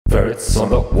ferrets on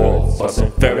the wall,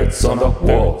 busting ferrets on the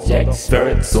wall, yes,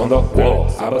 ferrets on the wall,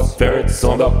 I bust ferrets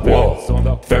on the wall,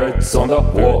 ferrets on the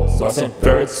wall, busting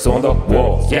ferrets on the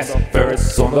wall, yes,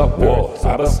 ferrets on the wall,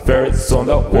 I bust ferrets on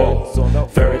the wall,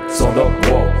 ferrets on the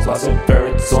wall, busting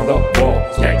ferrets on the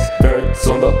wall, yes, ferrets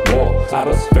on the wall, I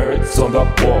bust ferrets on the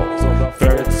wall,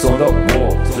 ferrets on the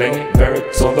wall, flinging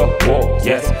ferrets on the wall,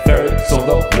 yes, ferrets on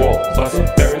the wall, busting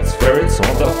ferrets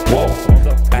on the wall.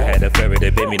 I had a ferret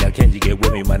that bit me, now can you get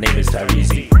with me? My name is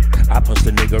Tyrese. I punched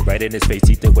the nigga right in his face,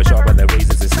 he think was sharp on the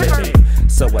razors and slit me.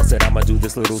 So I said I'ma do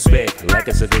this little spit, like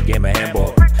it's a good game of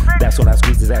handball. That's when I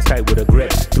squeezed his ass tight with a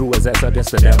grip, threw his ass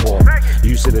against the damn wall.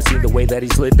 You should've seen the way that he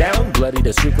slid down, bloody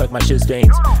the streak like my shit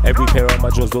stains. Every pair of my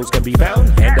drawers, those can be found,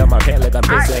 hand down my pant like I'm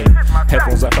pissing.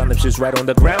 Headphones, I found them shits right on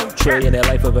the ground, trillion their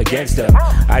life of a gangster.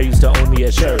 I used to own me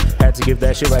a shirt, had to give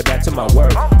that shit right back to my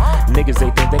work. Niggas,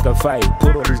 they think they can fight,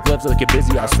 put on these gloves like you're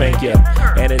busy, I'll spank ya.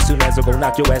 And as soon as I go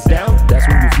knock your ass down, that's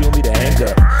when you feel me to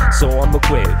anger. So I'ma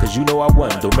quit, cause you know I won.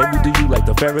 Don't make me do you like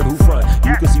the ferret who front.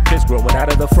 You can see piss growing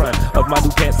out of the front of my new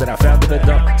pants that I found in the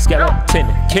dump. Skeleton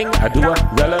king, I do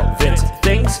irrelevant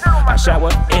things. I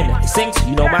shower in sinks,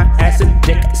 you know my ass and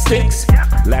dick stinks.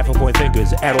 Laugh and point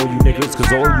fingers at all you niggas,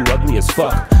 cause all you ugly as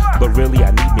fuck. But really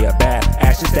I need me a bath,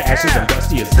 ashes to ashes and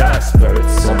dusty as dust.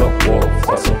 Ferrets on the wall,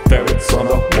 busting ferrets on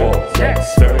the wall,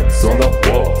 yes, ferrets on the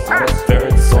wall, I bust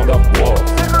ferrets on the wall,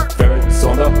 ferrets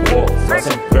on the wall,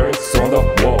 busting ferrets on the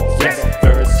wall, yes,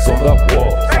 ferrets on the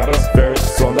wall, I bust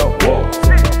ferrets on the wall,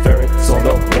 ferrets on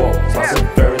the wall, busting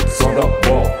ferrets on the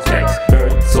wall, yes,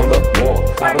 ferrets on the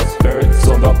wall, I bust ferrets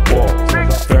on the wall,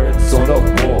 ferrets on the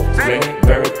wall, flinging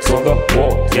ferrets on the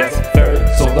wall, yes,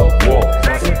 ferrets on the wall,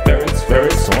 busting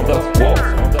ferrets on the wall.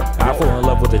 I fall in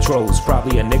love with the trolls,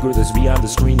 probably a nigger that's beyond the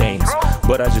screen names.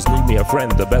 But I just need me a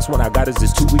friend, the best one I got is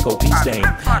this 2-week-old pea stain.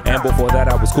 And before that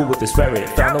I was cool with this ferret,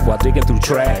 found him while digging through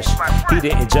trash. He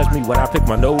didn't judge me when I picked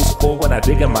my nose or when I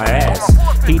dig in my ass.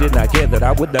 He did not care that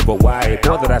I would never wipe,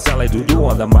 or that I sound like doo-doo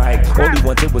on the mic. Only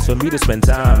one tip was for me to spend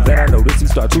time, then I noticed he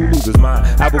start to lose his mind.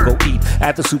 I would go eat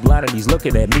at the soup line and he's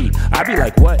looking at me. I'd be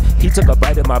like, what? He took a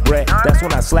bite of my bread, that's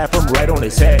when I slap him right on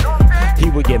his head. He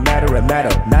would get madder and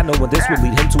madder, not knowing this would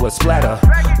lead him to a splatter.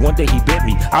 One day he bit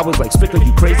me, I was like, Spicker,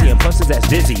 you crazy, and punched his ass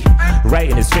dizzy. Right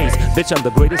in his face, bitch, I'm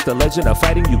the greatest, the legend of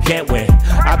fighting, you can't win.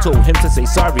 I told him to say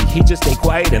sorry, he just stayed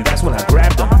quiet, and that's when I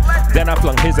grabbed him. Then I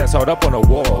flung his ass hard up on a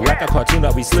wall, like a cartoon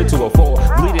how he slid to a fall.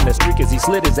 Bleeding the streak as he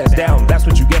slid his ass down, that's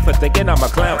what you get for thinking I'm a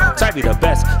clown. Tyree the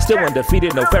best, still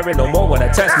undefeated, no ferret no more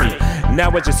wanna test me. Now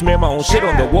I just smear my own shit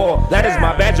on the wall, that is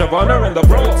my badge of honor in the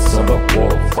Bronx. On the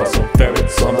wall, busting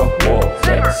ferrets on the wall,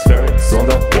 yes, ferrets on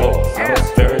the